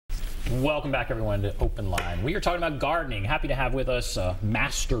Welcome back, everyone, to OpenLine. We are talking about gardening. Happy to have with us a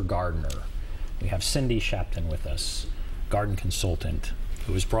master gardener. We have Cindy Shapton with us, garden consultant,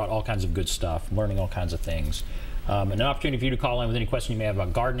 who has brought all kinds of good stuff, learning all kinds of things. And an opportunity for you to call in with any question you may have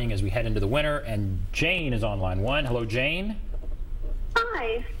about gardening as we head into the winter. And Jane is on line one. Hello, Jane.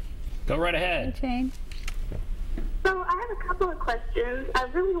 Hi. Go right ahead. Hey, Jane. So I have a couple of questions. I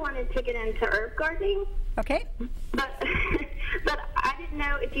really wanted to get into herb gardening. Okay. But I didn't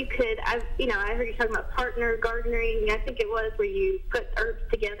know if you could. I heard you talking about partner gardening. I think it was where you put herbs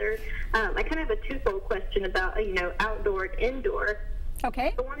together. I kind of have a twofold question about outdoor and indoor. Okay.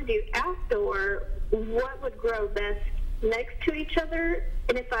 If I want to do outdoor, what would grow best next to each other?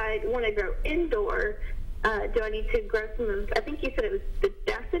 And if I want to grow indoor, do I need to grow some of, I think you said it was the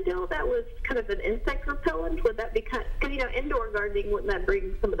daffodil that was kind of an insect repellent? Would that be because, indoor gardening, wouldn't that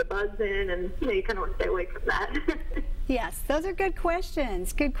bring some of the bugs in? And, you kind of want to stay away from that. Yes, those are good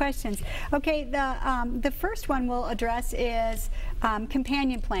questions. Good questions. Okay, the first one we'll address is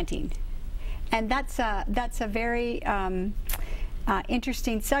companion planting. And that's a very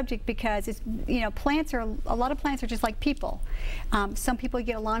interesting subject because it's, a lot of plants are just like people. Some people you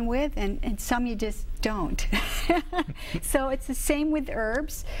get along with and some you just don't. So it's the same with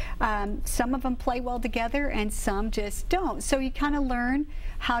herbs. Some of them play well together and some just don't. So you kind of learn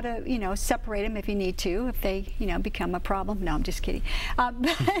how to, separate them if you need to, if they, become a problem. No, I'm just kidding.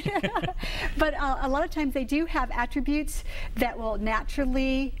 But a lot of times they do have attributes that will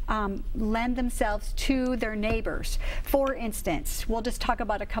naturally lend themselves to their neighbors. For instance, we'll just talk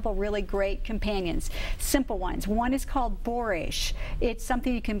about a couple really great companions, simple ones. One is called borage. It's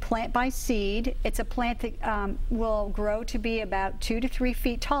something you can plant by seed. It's a plant that will grow to be about 2 to 3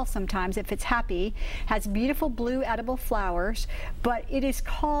 feet tall sometimes if it's happy. Has beautiful blue edible flowers, but it is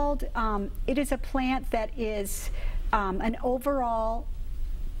called, it is a plant that is an overall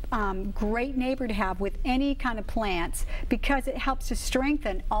great neighbor to have with any kind of plants because it helps to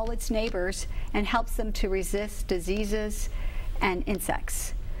strengthen all its neighbors and helps them to resist diseases and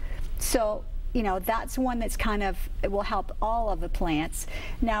insects. So that's one that's it will help all of the plants.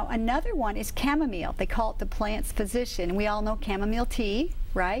 Now another one is chamomile. They call it the plant's physician. We all know chamomile tea,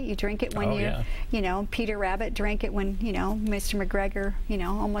 right? You drink it when Peter Rabbit drank it when, Mr. McGregor,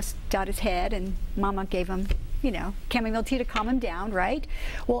 almost got his head and Mama gave him, chamomile tea to calm him down, right?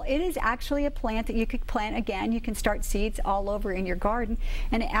 Well, it is actually a plant that you could plant. Again, you can start seeds all over in your garden,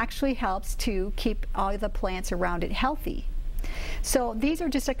 and it actually helps to keep all the plants around it healthy. So these are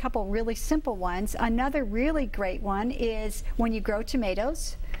just a couple really simple ones. Another really great one is when you grow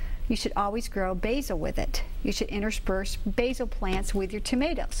tomatoes, you should always grow basil with it. You should intersperse basil plants with your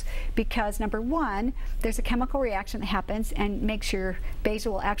tomatoes because number one, there's a chemical reaction that happens and makes your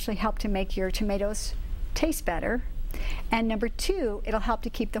basil will actually help to make your tomatoes taste better. And number two, it'll help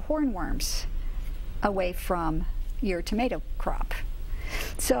to keep the hornworms away from your tomato crop.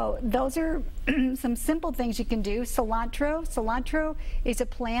 So those are some simple things you can do. Cilantro. Cilantro is a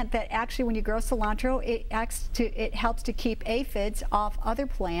plant that actually when you grow cilantro, it helps to keep aphids off other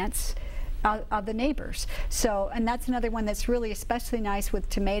plants of the neighbors. So, and that's another one that's really especially nice with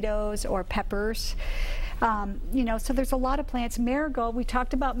tomatoes or peppers. So there's a lot of plants. Marigold, we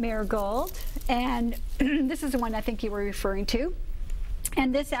talked about marigold, and this is the one I think you were referring to.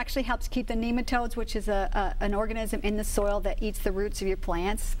 And this actually helps keep the nematodes, which is an organism in the soil that eats the roots of your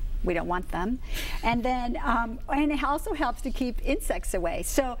plants. We don't want them. And then, and it also helps to keep insects away.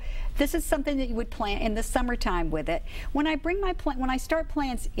 So this is something that you would plant in the summertime with it. When I start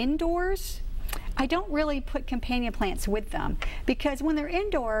plants indoors, I don't really put companion plants with them because when they're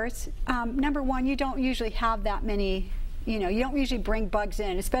indoors, number one, you don't usually have that many. You don't usually bring bugs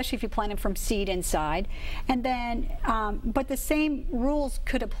in, especially if you plant them from seed inside. And then, but the same rules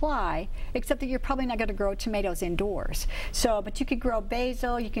could apply, except that you're probably not going to grow tomatoes indoors. So, but you could grow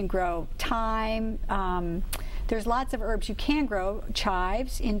basil, you can grow thyme. There's lots of herbs you can grow,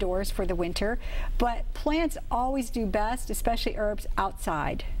 chives indoors for the winter. But plants always do best, especially herbs,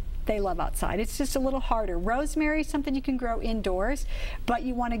 outside. They love outside. It's just a little harder. Rosemary is something you can grow indoors, but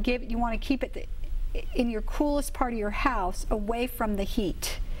you want to keep it in your coolest part of your house away from the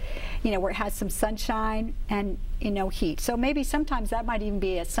heat, where it has some sunshine and no heat. So maybe sometimes that might even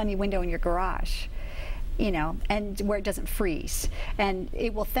be a sunny window in your garage, and where it doesn't freeze. And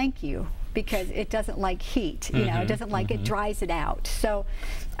it will thank you because it doesn't like heat, it doesn't like it dries it out. So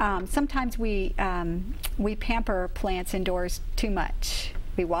sometimes we pamper plants indoors too much.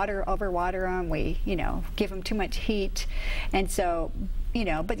 We overwater them, we give them too much heat, and so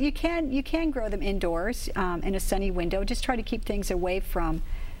but you can grow them indoors in a sunny window. Just try to keep things away from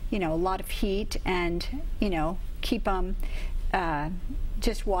a lot of heat and keep them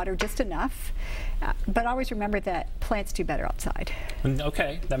just water just enough. But always remember that plants do better outside.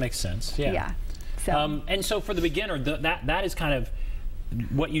 Okay, that makes sense. Yeah. Yeah. So. And so for the beginner, that is kind of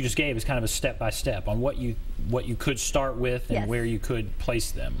what you just gave is kind of a step-by-step on what you could start with and Yes. where you could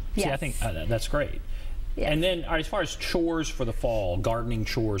place them. Yes. See, I think that's great. Yes. And then, all right, as far as chores for the fall, gardening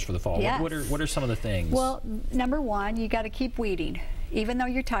chores for the fall, Yes. what are some of the things? Well, number one, you got to keep weeding. Even though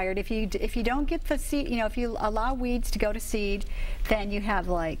you're tired, if you don't get the seed, if you allow weeds to go to seed, then you have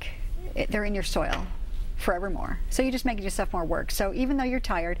they're in your soil forevermore. So you're just making yourself more work. So even though you're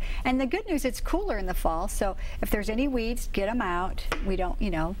tired, and the good news, it's cooler in the fall. So if there's any weeds, get them out. We don't,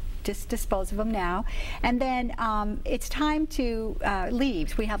 just dispose of them now. And then it's time to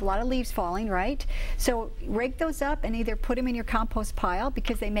leaves. We have a lot of leaves falling, right? So rake those up and either put them in your compost pile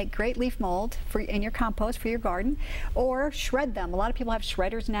because they make great leaf mold in your compost for your garden, or shred them. A lot of people have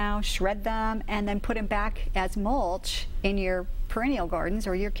shredders now. Shred them and then put them back as mulch in your perennial gardens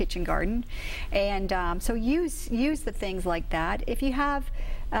or your kitchen garden. And so use the things like that. If you have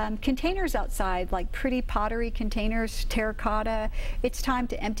containers outside, like pretty pottery containers, terracotta, it's time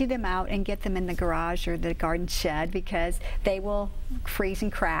to empty them out and get them in the garage or the garden shed, because they will freeze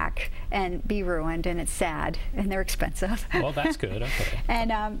and crack and be ruined, and it's sad and they're expensive. Well, that's good. Okay.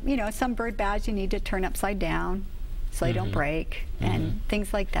 And some bird bags you need to turn upside down so they don't break, and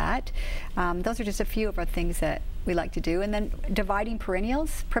things like that. Those are just a few of our things that we like to do. And then dividing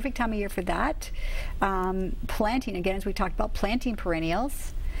perennials, perfect time of year for that. Planting, again, as we talked about, planting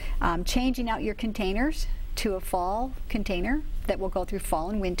perennials. Changing out your containers to a fall container that will go through fall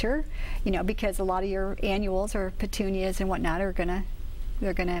and winter, because a lot of your annuals or petunias and whatnot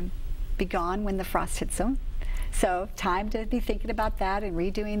they're gonna be gone when the frost hits them. So time to be thinking about that and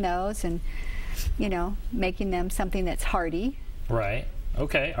redoing those, and making them something that's hardy. Right.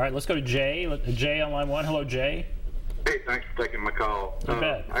 Okay. All right. Let's go to Jay. Jay on line 1. Hello, Jay. Hey, thanks for taking my call. You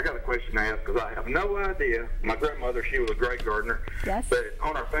bet. I got a question to ask because I have no idea. My grandmother, she was a great gardener. Yes. But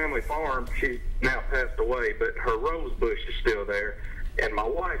on our family farm, she's now passed away, but her rose bush is still there. And my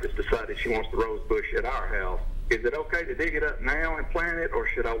wife has decided she wants the rose bush at our house. Is it okay to dig it up now and plant it, or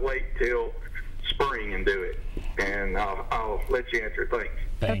should I wait till spring and do it? And I'll let you answer. Thanks.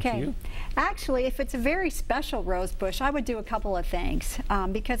 Thank you. Actually, if it's a very special rose bush, I would do a couple of things,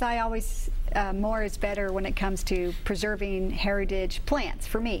 because I always more is better when it comes to preserving heritage plants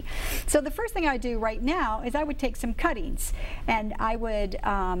for me. So the first thing I do right now is I would take some cuttings, and I would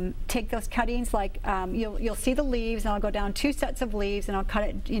take those cuttings, like you'll see the leaves, and I'll go down 2 sets of leaves, and I'll cut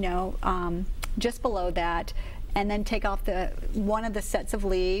it just below that, and then take off one of the sets of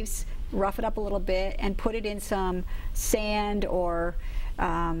leaves, rough it up a little bit, and put it in some sand or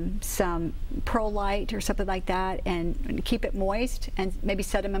some perlite or something like that, and keep it moist, and maybe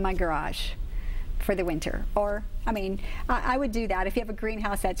set them in my garage for the winter. Or, I would do that. If you have a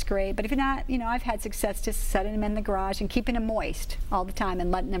greenhouse, that's great. But if you're not, I've had success just setting them in the garage and keeping them moist all the time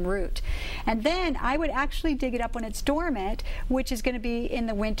and letting them root. And then I would actually dig it up when it's dormant, which is going to be in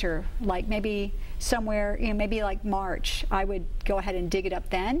the winter, like maybe somewhere, maybe like March. I would go ahead and dig it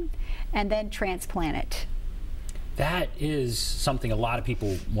up then, and then transplant it. That is something a lot of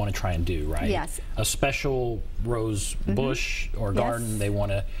people want to try and do, right? Yes. A special rose bush or garden, they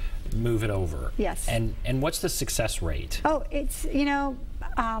want to move it over. Yes. And what's the success rate? Oh, it's,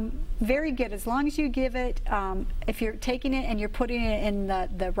 very good. As long as you give it, if you're taking it and you're putting it in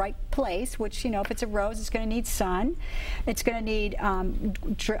the right place, which, if it's a rose, it's going to need sun. It's going to need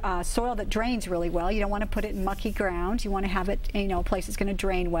soil that drains really well. You don't want to put it in mucky ground. You want to have it, a place that's going to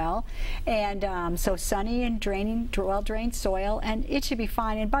drain well. And so sunny and well-drained soil, and it should be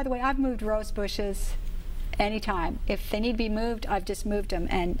fine. And by the way, I've moved rose bushes anytime. If they need to be moved, I've just moved them,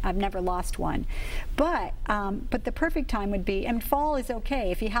 and I've never lost one. But the perfect time would be, and fall is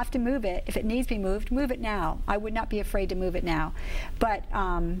okay. If you have to move it, if it needs to be moved, move it now. I would not be afraid to move it now. But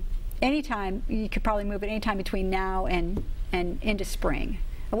anytime, you could probably move it anytime between now and into spring.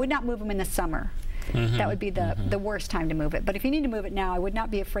 I would not move them in the summer. That would be the worst time to move it. But if you need to move it now, I would not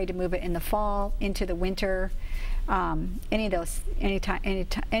be afraid to move it in the fall, into the winter, anytime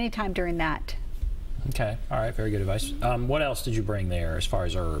during that. Okay. All right. Very good advice. What else did you bring there as far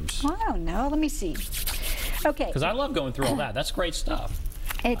as herbs? I don't know. Let me see. Okay. Because I love going through all that. That's great stuff.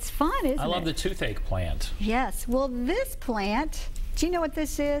 It's fun, isn't it? I love the toothache plant. Yes. Well, this plant, do you know what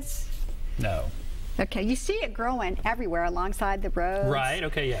this is? No. Okay. You see it growing everywhere alongside the roads. Right.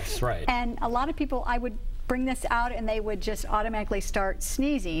 Okay. Yes. Right. And a lot of people, I would bring this out and they would just automatically start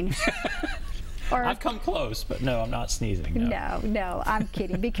sneezing. Or, I've come close, but no, I'm not sneezing. No, no, I'm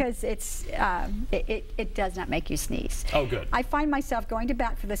kidding, because it does not make you sneeze. Oh, good. I find myself going to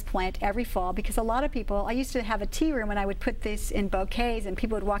bat for this plant every fall, because a lot of people, I used to have a tea room and I would put this in bouquets, and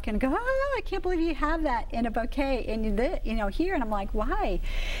people would walk in and go, oh, I can't believe you have that in a bouquet here, and I'm like, why?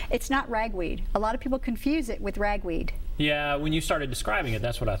 It's not ragweed. A lot of people confuse it with ragweed. Yeah, when you started describing it,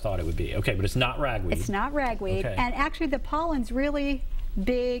 that's what I thought it would be. Okay, but it's not ragweed. It's not ragweed, okay. And actually the pollen's really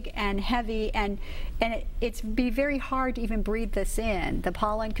big and heavy, and it's be very hard to even breathe this in, the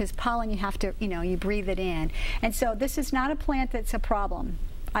pollen, because pollen you have to, you breathe it in. And so this is not a plant that's a problem.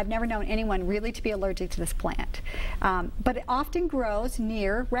 I've never known anyone really to be allergic to this plant. But it often grows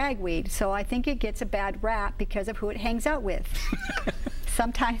near ragweed, so I think it gets a bad rap because of who it hangs out with.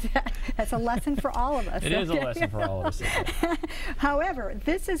 Sometimes that's a lesson for all of us. It is a lesson for all of us. However,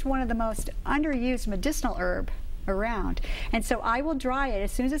 this is one of the most underused medicinal herb around, and so I will dry it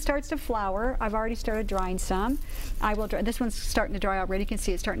as soon as it starts to flower. I've already started drying some. I will dry. This one's starting to dry already. You can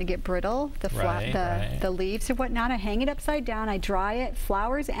see it's starting to get brittle. The leaves and whatnot. I hang it upside down. I dry it,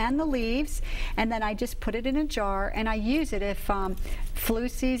 flowers and the leaves, and then I just put it in a jar and I use it if flu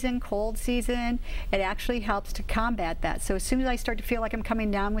season, cold season. It actually helps to combat that. So as soon as I start to feel like I'm coming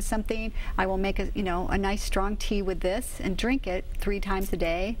down with something, I will make a nice strong tea with this and drink it 3 times a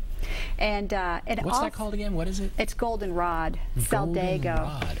day. And what's that called again? What is it? It's goldenrod, Saldago.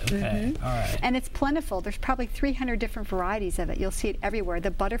 Goldenrod. Okay. All right. And it's plentiful. There's probably 300 different varieties of it. You'll see it everywhere.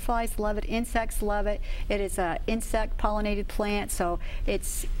 The butterflies love it. Insects love it. It is a insect pollinated plant, so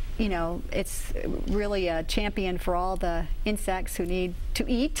it's it's really a champion for all the insects who need to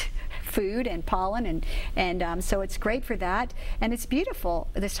eat food and pollen, and so it's great for that. And it's beautiful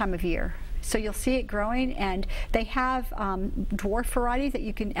this time of year. So you'll see it growing, and they have dwarf varieties that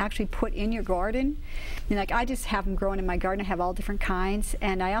you can actually put in your garden. And like I just have them growing in my garden. I have all different kinds,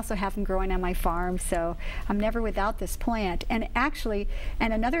 and I also have them growing on my farm. So I'm never without this plant. And actually,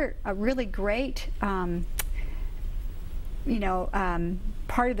 another really great part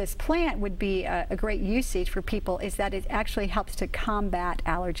of this plant would be a great usage for people is that it actually helps to combat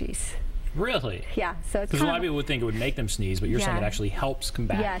allergies. Really? Yeah. So it's because a lot of people would think it would make them sneeze, but you're saying it actually helps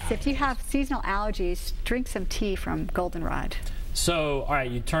combat. Yes. allergies. If you have seasonal allergies, drink some tea from goldenrod. So, all right,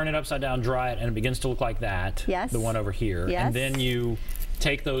 you turn it upside down, dry it, and it begins to look like that. Yes. The one over here. Yes. And then you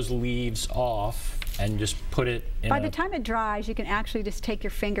take those leaves off and just put it in By the time it dries, you can actually just take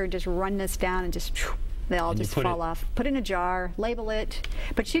your finger and just run this down and just they all just fall off. Put it in a jar, label it,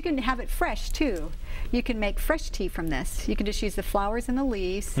 but you can have it fresh too. You can make fresh tea from this. You can just use the flowers and the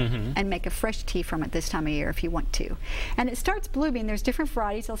leaves and make a fresh tea from it this time of year if you want to. And it starts blooming. There's different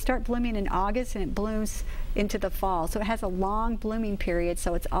varieties. It'll start blooming in August and it blooms into the fall. So it has a long blooming period,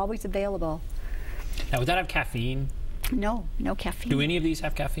 so it's always available. Now, would that have caffeine? No, no caffeine. Do any of these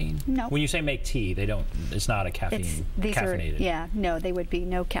have caffeine? No. When you say make tea, they don't. It's not a caffeine. Caffeinated. No, they would be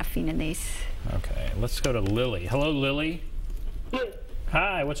no caffeine in these. Okay, let's go to Lily. Hello, Lily. Yes.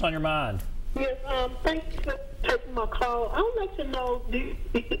 Hi. What's on your mind? Yes. Thanks for taking my call. I would like to know,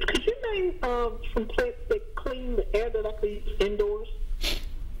 could you name some plants that clean the air that I could use indoors?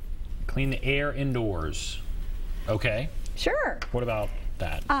 Clean the air indoors. Okay. Sure. What about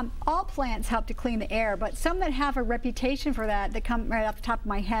that? All plants help to clean the air, but some that have a reputation for that come right off the top of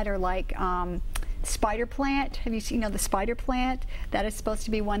my head are like spider plant. Have you seen the spider plant? That is supposed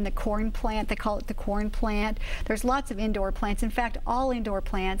to be one. The corn plant, they call it the corn plant. There's lots of indoor plants. In fact, all indoor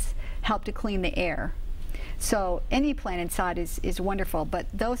plants help to clean the air. So any plant inside is wonderful, but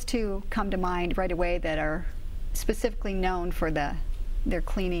those two come to mind right away that are specifically known for their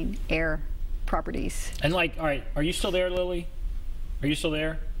cleaning air properties. And all right, are you still there, Lily? Are you still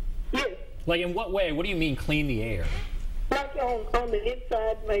there? Yes. Like in what way? What do you mean clean the air? Like on the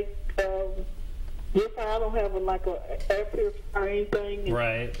inside, like I don't have a air purifier or anything.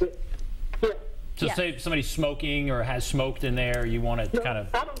 Right. But, yeah. So say somebody's smoking or has smoked in there, you want it kind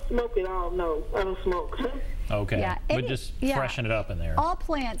of... I don't smoke at all, no. I don't smoke. Okay. Yeah. But just freshen it up in there. All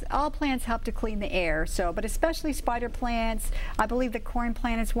plants help to clean the air, but especially spider plants. I believe the corn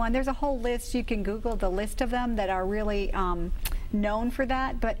plant is one. There's a whole list. You can Google the list of them that are really known for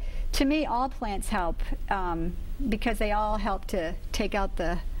that. But to me, all plants help because they all help to take out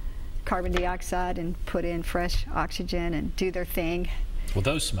the carbon dioxide and put in fresh oxygen and do their thing. Well,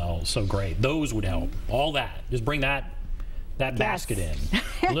 those smell so great. Those would help. All that. Just bring that basket in.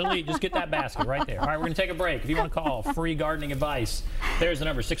 Lily, just get that basket right there. All right, we're going to take a break. If you want to call free gardening advice, there's the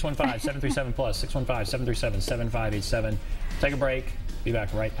number, 615-737+, 615-737-7587. Take a break. Be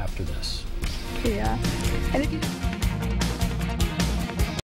back right after this. Yeah. And if you